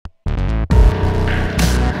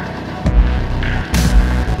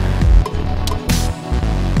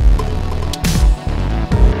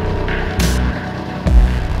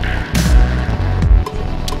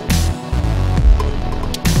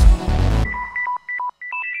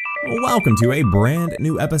Welcome to a brand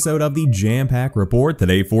new episode of the Jampack Report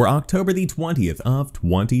today for October the 20th of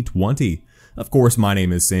 2020. Of course, my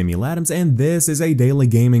name is Samuel Adams, and this is a daily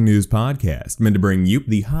gaming news podcast meant to bring you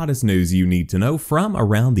the hottest news you need to know from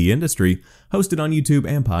around the industry. Hosted on YouTube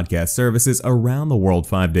and podcast services around the world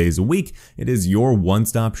 5 days a week, it is your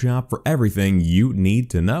one-stop shop for everything you need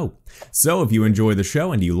to know. So if you enjoy the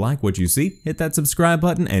show and you like what you see, hit that subscribe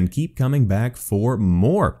button and keep coming back for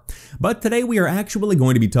more. But today we are actually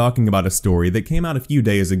going to be talking about a story that came out a few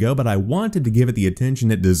days ago, but I wanted to give it the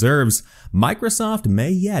attention it deserves. Microsoft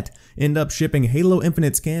may yet end up shipping Halo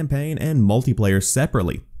Infinite's campaign and multiplayer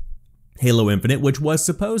separately. Halo Infinite, which was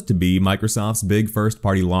supposed to be Microsoft's big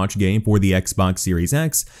first-party launch game for the Xbox Series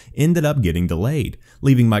X, ended up getting delayed,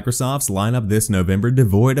 leaving Microsoft's lineup this November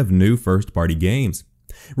devoid of new first-party games.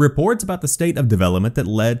 Reports about the state of development that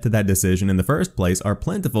led to that decision in the first place are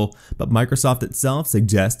plentiful, but Microsoft itself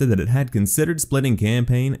suggested that it had considered splitting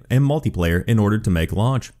campaign and multiplayer in order to make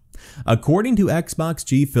launch. According to Xbox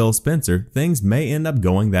chief Phil Spencer, things may end up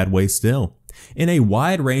going that way still. In a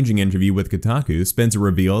wide-ranging interview with Kotaku, Spencer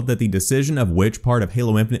revealed that the decision of which part of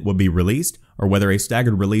Halo Infinite will be released, or whether a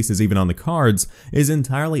staggered release is even on the cards, is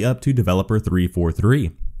entirely up to developer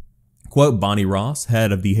 343. Quote, Bonnie Ross,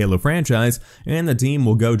 head of the Halo franchise, and the team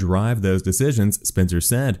will go drive those decisions, Spencer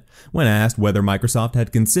said, when asked whether Microsoft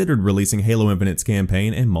had considered releasing Halo Infinite's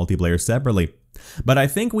campaign and multiplayer separately. But I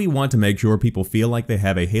think we want to make sure people feel like they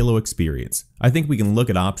have a Halo experience. I think we can look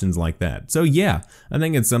at options like that. So yeah, I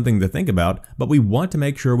think it's something to think about, but we want to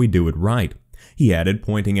make sure we do it right. He added,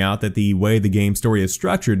 pointing out that the way the game story is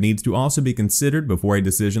structured needs to also be considered before a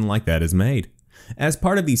decision like that is made. As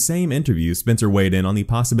part of the same interview, Spencer weighed in on the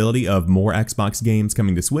possibility of more Xbox games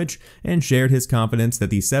coming to Switch and shared his confidence that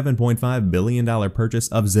the $7.5 billion purchase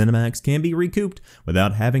of ZeniMax can be recouped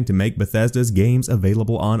without having to make Bethesda's games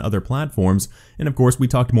available on other platforms. And of course, we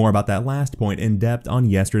talked more about that last point in depth on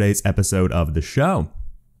yesterday's episode of the show.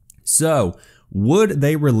 So, would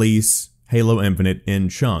they release Halo Infinite in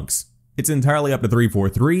chunks? It's entirely up to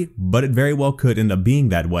 343, but it very well could end up being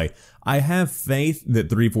that way. I have faith that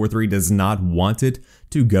 343 does not want it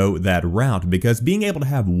to go that route, because being able to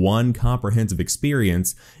have one comprehensive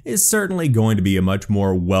experience is certainly going to be a much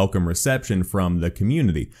more welcome reception from the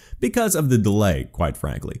community, because of the delay, quite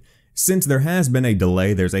frankly. Since there has been a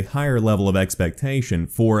delay, there's a higher level of expectation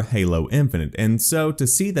for Halo Infinite, and so to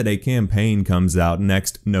see that a campaign comes out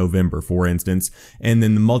next November, for instance, and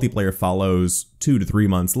then the multiplayer follows 2 to 3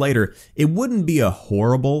 months later, it wouldn't be a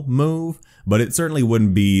horrible move, but it certainly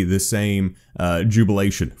wouldn't be the same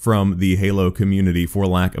jubilation from the Halo community, for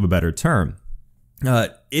lack of a better term.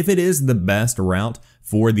 If it is the best route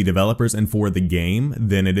for the developers and for the game,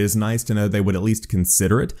 then it is nice to know they would at least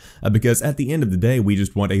consider it, because at the end of the day, we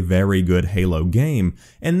just want a very good Halo game.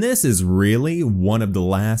 And this is really one of the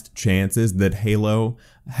last chances that Halo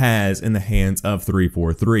has in the hands of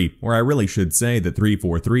 343, or I really should say that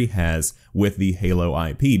 343 has with the Halo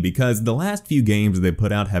IP, because the last few games they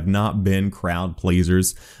put out have not been crowd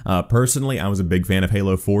pleasers. Personally, I was a big fan of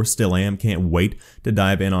Halo 4, still am, can't wait to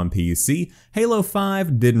dive in on PC. Halo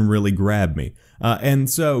 5 didn't really grab me. And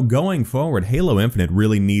so going forward, Halo Infinite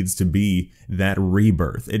really needs to be that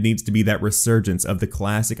rebirth. It needs to be that resurgence of the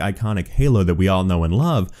classic iconic Halo that we all know and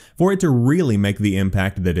love for it to really make the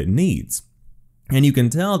impact that it needs. And you can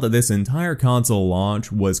tell that this entire console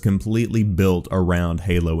launch was completely built around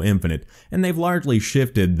Halo Infinite, and they've largely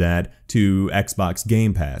shifted that to Xbox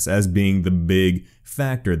Game Pass as being the big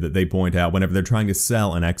factor that they point out whenever they're trying to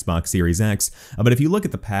sell an Xbox Series X. But if you look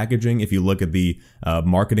at the packaging, if you look at the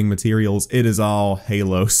marketing materials, it is all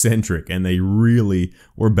Halo-centric, and they really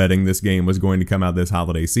were betting this game was going to come out this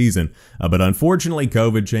holiday season. But unfortunately,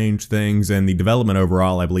 COVID changed things, and the development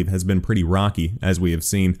overall, I believe, has been pretty rocky, as we have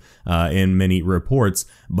seen in many reports.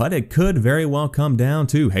 But it could very well come down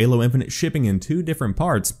to Halo Infinite shipping in 2 different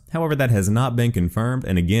parts. However, that has not been confirmed,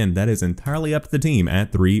 and again, that is entirely up to the team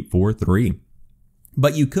at 343.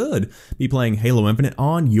 But you could be playing Halo Infinite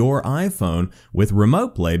on your iPhone with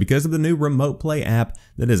Remote Play because of the new Remote Play app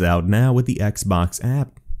that is out now with the Xbox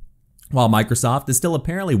app. While Microsoft is still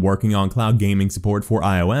apparently working on cloud gaming support for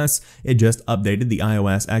iOS, it just updated the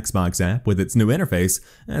iOS Xbox app with its new interface,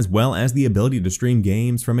 as well as the ability to stream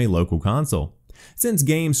games from a local console. Since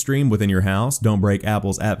games stream within your house don't break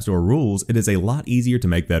Apple's App Store rules, it is a lot easier to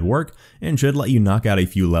make that work and should let you knock out a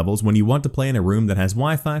few levels when you want to play in a room that has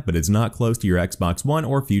Wi-Fi but is not close to your Xbox One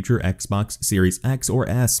or future Xbox Series X or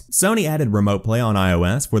S. Sony added Remote Play on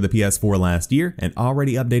iOS for the PS4 last year and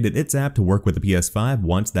already updated its app to work with the PS5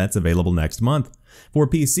 once that's available next month. For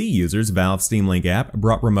PC users, Valve's Steam Link app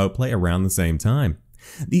brought Remote Play around the same time.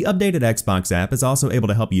 The updated Xbox app is also able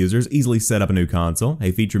to help users easily set up a new console,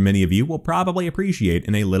 a feature many of you will probably appreciate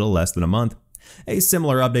in a little less than a month. A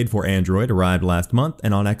similar update for Android arrived last month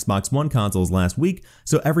and on Xbox One consoles last week,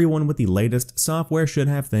 so everyone with the latest software should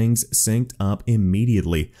have things synced up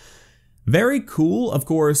immediately. Very cool. Of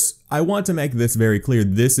course, I want to make this very clear.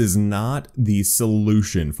 This is not the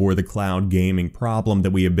solution for the cloud gaming problem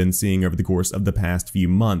that we have been seeing over the course of the past few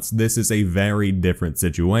months. This is a very different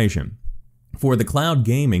situation. For the cloud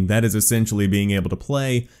gaming, that is essentially being able to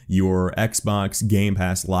play your Xbox Game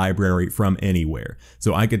Pass library from anywhere.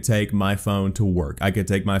 So I could take my phone to work, I could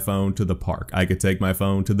take my phone to the park, I could take my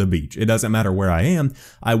phone to the beach. It doesn't matter where I am,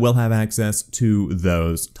 I will have access to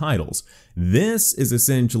those titles. This is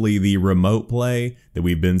essentially the remote play that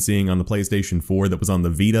we've been seeing on the PlayStation 4 that was on the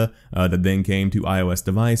Vita, that then came to iOS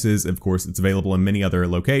devices. Of course, it's available in many other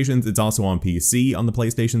locations. It's also on PC on the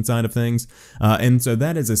PlayStation side of things. And so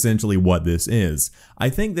that is essentially what this is. I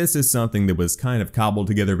think this is something that was kind of cobbled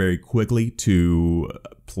together very quickly to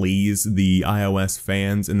please the iOS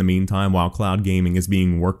fans in the meantime while cloud gaming is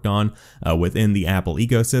being worked on within the Apple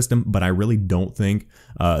ecosystem, but I really don't think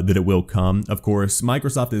that it will come. Of course,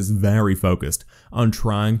 Microsoft is very focused on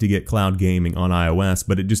trying to get cloud gaming on iOS,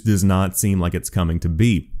 but it just does not seem like it's coming to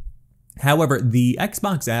be. However, the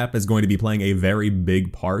Xbox app is going to be playing a very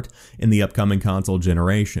big part in the upcoming console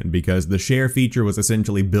generation because the share feature was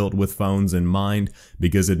essentially built with phones in mind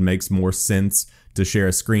because it makes more sense to share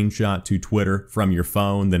a screenshot to Twitter from your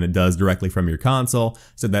phone than it does directly from your console.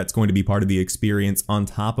 So that's going to be part of the experience. On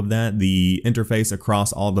top of that, the interface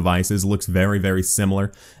across all devices looks very, very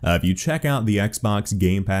similar. If you check out the Xbox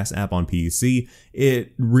Game Pass app on PC,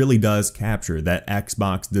 it really does capture that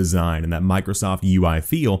Xbox design and that Microsoft UI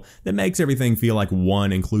feel that makes everything feel like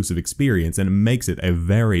one inclusive experience, and it makes it a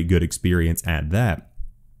very good experience at that.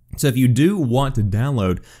 So if you do want to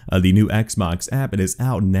download the new Xbox app, it is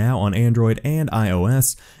out now on Android and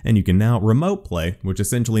iOS, and you can now remote play, which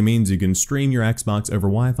essentially means you can stream your Xbox over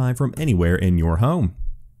Wi-Fi from anywhere in your home.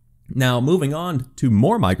 Now, moving on to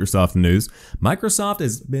more Microsoft news, Microsoft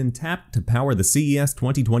has been tapped to power the CES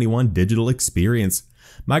 2021 digital experience.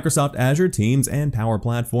 Microsoft Azure, Teams, and Power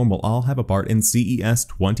Platform will all have a part in CES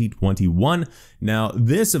 2021. Now,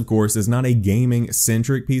 this, of course, is not a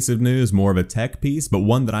gaming-centric piece of news, more of a tech piece, but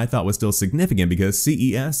one that I thought was still significant because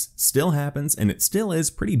CES still happens, and it still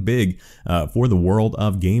is pretty big for the world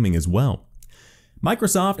of gaming as well.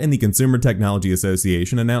 Microsoft and the Consumer Technology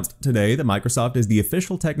Association announced today that Microsoft is the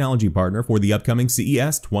official technology partner for the upcoming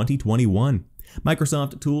CES 2021.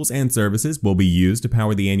 Microsoft tools and services will be used to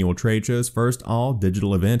power the annual trade show's first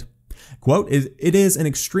all-digital event. Quote, "It is an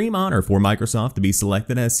extreme honor for Microsoft to be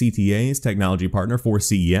selected as CTA's technology partner for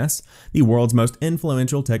CES, the world's most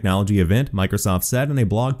influential technology event," Microsoft said in a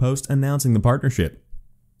blog post announcing the partnership.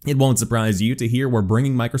 It won't surprise you to hear we're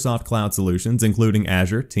bringing Microsoft Cloud solutions, including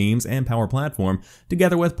Azure, Teams, and Power Platform,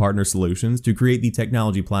 together with partner solutions to create the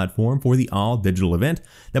technology platform for the all-digital event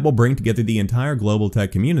that will bring together the entire global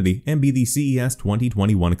tech community and be the CES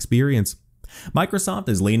 2021 experience. Microsoft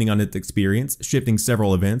is leaning on its experience, shifting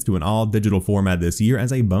several events to an all-digital format this year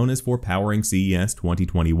as a bonus for powering CES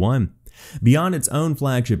 2021. Beyond its own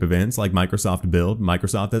flagship events like Microsoft Build,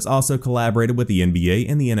 Microsoft has also collaborated with the NBA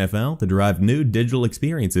and the NFL to derive new digital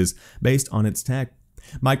experiences based on its tech.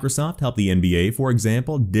 Microsoft helped the NBA, for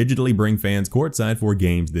example, digitally bring fans courtside for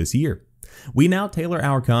games this year. "We now tailor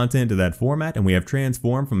our content to that format, and we have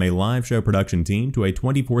transformed from a live show production team to a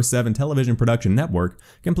 24/7 television production network,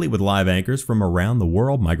 complete with live anchors from around the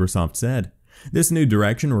world," Microsoft said. "This new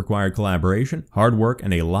direction required collaboration, hard work,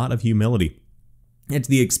 and a lot of humility. It's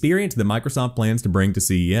the experience that Microsoft plans to bring to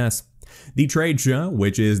CES. The trade show,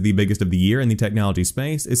 which is the biggest of the year in the technology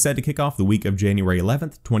space, is set to kick off the week of January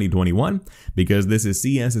 11th, 2021. Because this is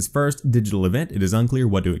CES's first digital event, it is unclear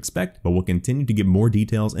what to expect, but we'll continue to get more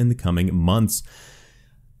details in the coming months."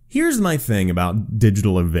 Here's my thing about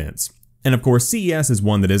digital events. And of course, CES is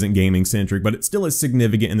one that isn't gaming-centric, but it still is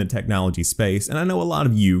significant in the technology space, and I know a lot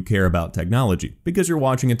of you care about technology, because you're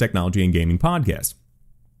watching a technology and gaming podcast.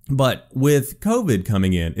 But with COVID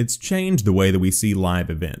coming in, it's changed the way that we see live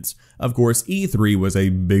events. Of course, E3 was a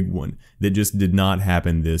big one that just did not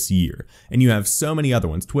happen this year. And you have so many other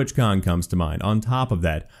ones. TwitchCon comes to mind. On top of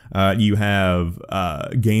that, you have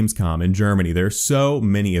Gamescom in Germany. There are so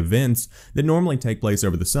many events that normally take place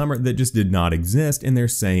over the summer that just did not exist in their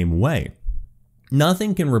same way.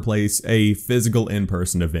 Nothing can replace a physical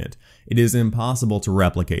in-person event. It is impossible to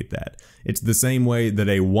replicate that. It's the same way that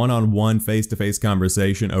a one-on-one face-to-face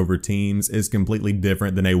conversation over Teams is completely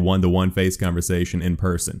different than a one-to-one face conversation in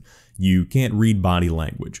person. You can't read body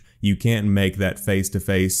language. You can't make that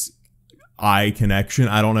face-to-face eye connection.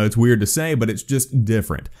 I don't know, it's weird to say, but it's just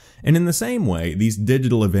different. And in the same way, these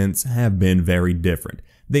digital events have been very different.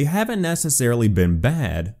 They haven't necessarily been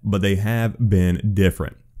bad, but they have been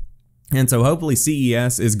different. And so hopefully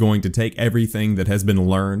CES is going to take everything that has been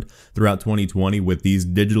learned throughout 2020 with these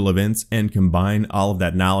digital events and combine all of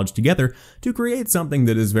that knowledge together to create something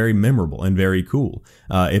that is very memorable and very cool.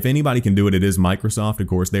 If anybody can do it, it is Microsoft. Of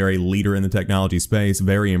course, they're a leader in the technology space.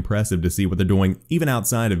 Very impressive to see what they're doing even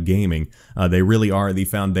outside of gaming. They really are the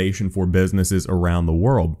foundation for businesses around the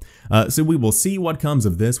world. So we will see what comes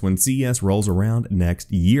of this when CES rolls around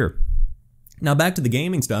next year. Now back to the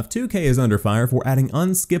gaming stuff, 2K is under fire for adding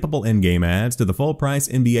unskippable in-game ads to the full-price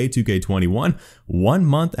NBA 2K21 1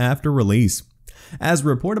 month after release. As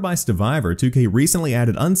reported by Survivor, 2K recently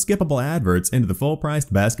added unskippable adverts into the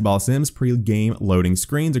full-priced Basketball Sims pre-game loading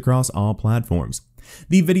screens across all platforms.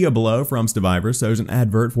 The video below from Survivor shows an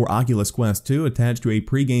advert for Oculus Quest 2 attached to a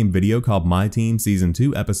pre-game video called My Team Season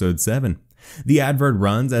 2 Episode 7. The advert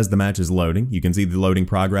runs as the match is loading. You can see the loading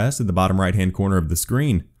progress at the bottom right-hand corner of the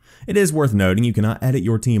screen. It is worth noting you cannot edit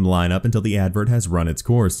your team lineup until the advert has run its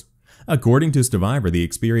course. According to Survivor, the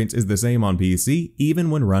experience is the same on PC,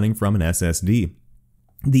 even when running from an SSD.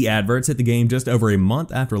 The adverts hit the game just over a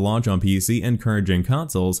month after launch on PC and current-gen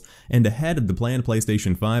consoles, and ahead of the planned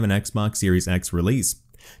PlayStation 5 and Xbox Series X release.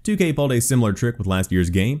 2K pulled a similar trick with last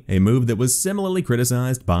year's game, a move that was similarly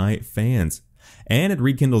criticized by fans. And it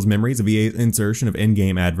rekindles memories of EA's insertion of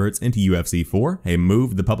in-game adverts into UFC 4, a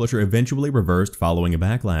move the publisher eventually reversed following a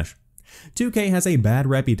backlash. 2K has a bad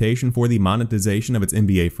reputation for the monetization of its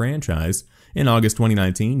NBA franchise. In August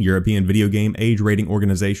 2019, European video game age rating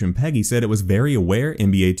organization PEGI said it was very aware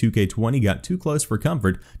NBA 2K20 got too close for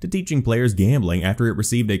comfort to teaching players gambling after it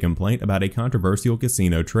received a complaint about a controversial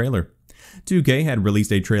casino trailer. 2K had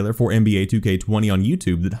released a trailer for NBA 2K20 on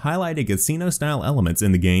YouTube that highlighted casino-style elements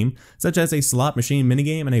in the game, such as a slot machine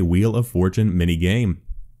minigame and a Wheel of Fortune minigame.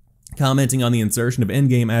 Commenting on the insertion of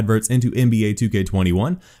in-game adverts into NBA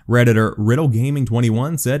 2K21, Redditor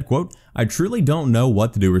RiddleGaming21 said, quote, "I truly don't know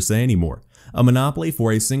what to do or say anymore. A monopoly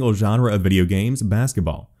for a single genre of video games,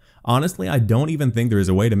 basketball. Honestly, I don't even think there is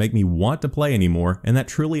a way to make me want to play anymore, and that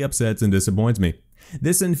truly upsets and disappoints me.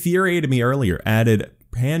 This infuriated me earlier," added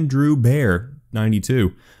Pandrew Bear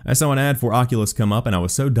 92. "I saw an ad for Oculus come up and I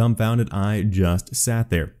was so dumbfounded I just sat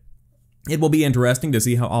there." It will be interesting to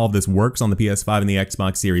see how all of this works on the PS5 and the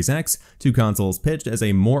Xbox Series X, two consoles pitched as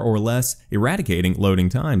a more or less eradicating loading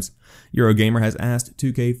times. Eurogamer has asked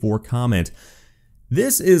 2K for comment.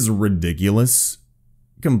 This is ridiculous.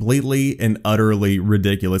 Completely and utterly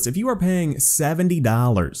ridiculous. If you are paying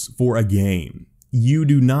 $70 for a game, you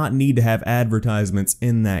do not need to have advertisements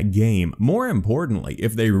in that game. More importantly,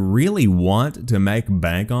 if they really want to make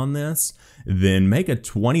bank on this, then make a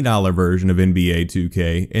 $20 version of NBA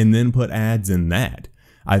 2K and then put ads in that.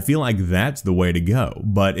 I feel like that's the way to go.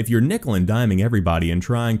 But if you're nickel and diming everybody and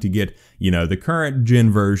trying to get, the current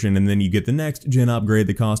gen version and then you get the next gen upgrade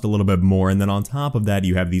that costs a little bit more, and then on top of that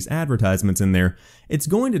you have these advertisements in there, it's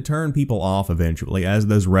going to turn people off eventually, as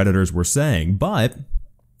those Redditors were saying. But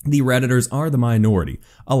the Redditors are the minority.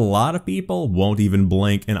 A lot of people won't even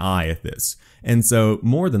blink an eye at this. And so,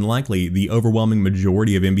 more than likely, the overwhelming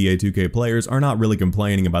majority of NBA 2K players are not really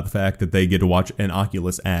complaining about the fact that they get to watch an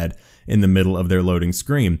Oculus ad in the middle of their loading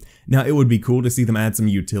screen. Now, it would be cool to see them add some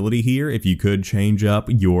utility here if you could change up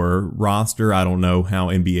your roster. I don't know how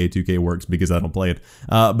NBA 2K works because I don't play it,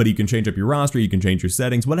 but you can change up your roster, you can change your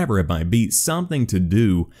settings, whatever it might be, something to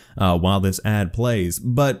do while this ad plays.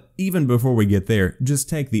 But even before we get there, just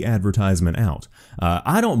take the advertisement out.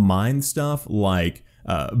 I don't mind stuff like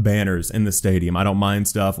banners in the stadium. I don't mind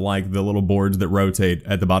stuff like the little boards that rotate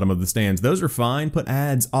at the bottom of the stands. Those are fine. Put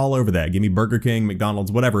ads all over that. Give me Burger King,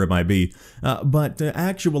 McDonald's, whatever it might be. But to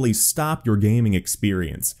actually stop your gaming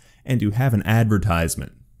experience and to have an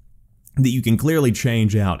advertisement that you can clearly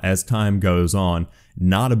change out as time goes on,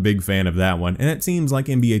 not a big fan of that one. And it seems like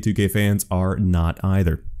NBA 2K fans are not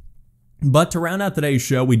either. But to round out today's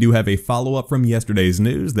show, we do have a follow-up from yesterday's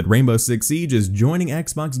news that Rainbow Six Siege is joining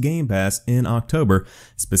Xbox Game Pass in October,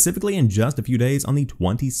 specifically in just a few days on the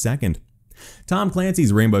 22nd. Tom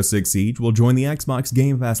Clancy's Rainbow Six Siege will join the Xbox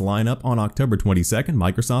Game Pass lineup on October 22nd,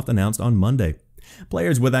 Microsoft announced on Monday.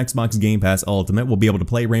 Players with Xbox Game Pass Ultimate will be able to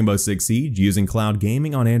play Rainbow Six Siege using cloud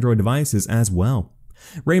gaming on Android devices as well.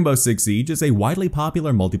 Rainbow Six Siege is a widely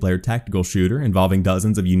popular multiplayer tactical shooter involving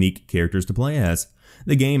dozens of unique characters to play as.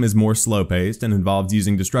 The game is more slow-paced and involves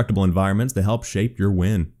using destructible environments to help shape your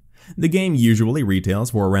win. The game usually retails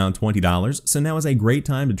for around $20, so now is a great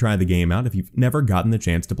time to try the game out if you've never gotten the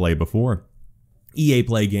chance to play before. EA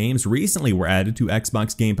Play games recently were added to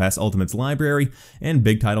Xbox Game Pass Ultimate's library, and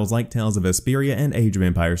big titles like Tales of Vesperia and Age of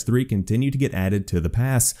Empires 3 continue to get added to the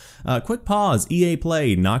pass. Quick pause, EA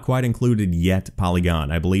Play not quite included yet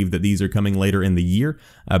Polygon. I believe that these are coming later in the year.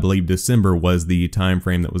 I believe December was the time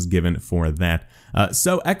frame that was given for that.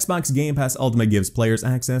 So Xbox Game Pass Ultimate gives players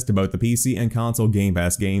access to both the PC and console Game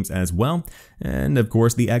Pass games as well, and of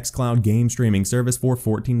course the xCloud game streaming service for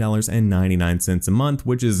 $14.99 a month,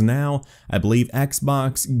 which is now, I believe,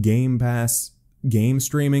 Xbox Game Pass game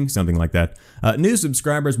streaming, something like that. New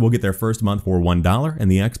subscribers will get their first month for $1,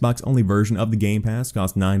 and the Xbox-only version of the Game Pass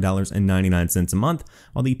costs $9.99 a month,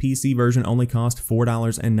 while the PC version only costs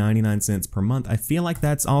 $4.99 per month. I feel like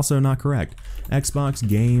that's also not correct. Xbox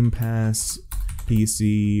Game Pass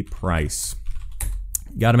PC price.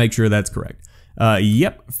 Gotta make sure that's correct.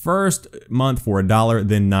 Yep, first month for $1,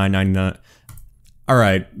 then $9.99.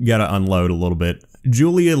 Alright, gotta unload a little bit.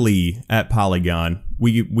 Julia Lee at Polygon,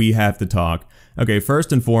 we have to talk. Okay,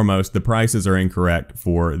 first and foremost, the prices are incorrect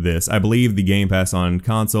for this. I believe the Game Pass on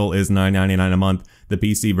console is $9.99 a month. The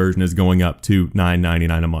PC version is going up to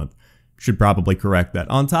 $9.99 a month. Should probably correct that.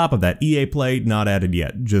 On top of that, EA Play not added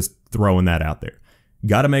yet. Just throwing that out there.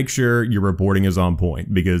 Gotta make sure your reporting is on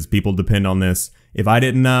point, because people depend on this. If I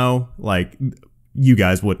didn't know, like, you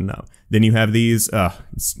guys wouldn't know. Then you have these,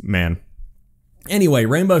 man. Anyway,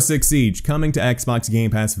 Rainbow Six Siege coming to Xbox Game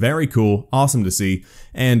Pass, very cool, awesome to see,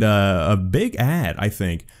 and a big ad, I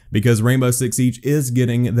think, because Rainbow Six Siege is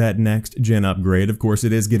getting that next-gen upgrade. Of course,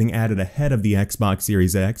 it is getting added ahead of the Xbox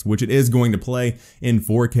Series X, which it is going to play in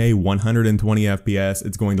 4K 120 FPS.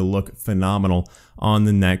 It's going to look phenomenal on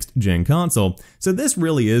the next-gen console. So this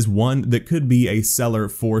really is one that could be a seller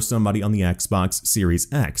for somebody on the Xbox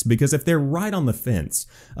Series X, because if they're right on the fence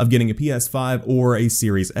of getting a PS5 or a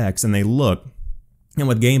Series X, and they look, and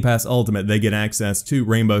with Game Pass Ultimate, they get access to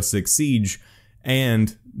Rainbow Six Siege,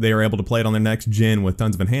 and they are able to play it on their next gen with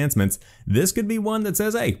tons of enhancements, this could be one that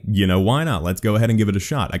says, hey, you know, why not? Let's go ahead and give it a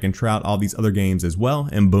shot. I can try out all these other games as well,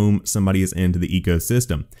 and boom, somebody is into the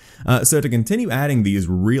ecosystem. So to continue adding these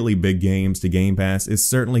really big games to Game Pass is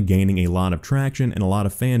certainly gaining a lot of traction and a lot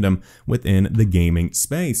of fandom within the gaming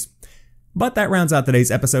space. But that rounds out today's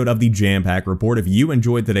episode of the Jampack Report. If you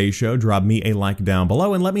enjoyed today's show, drop me a like down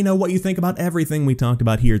below and let me know what you think about everything we talked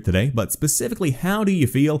about here today. But specifically, how do you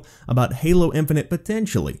feel about Halo Infinite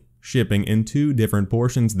potentially shipping in 2 different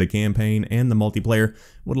portions, the campaign and the multiplayer?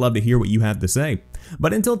 Would love to hear what you have to say.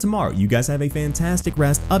 But until tomorrow, you guys have a fantastic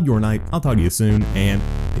rest of your night. I'll talk to you soon, and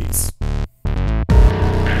peace.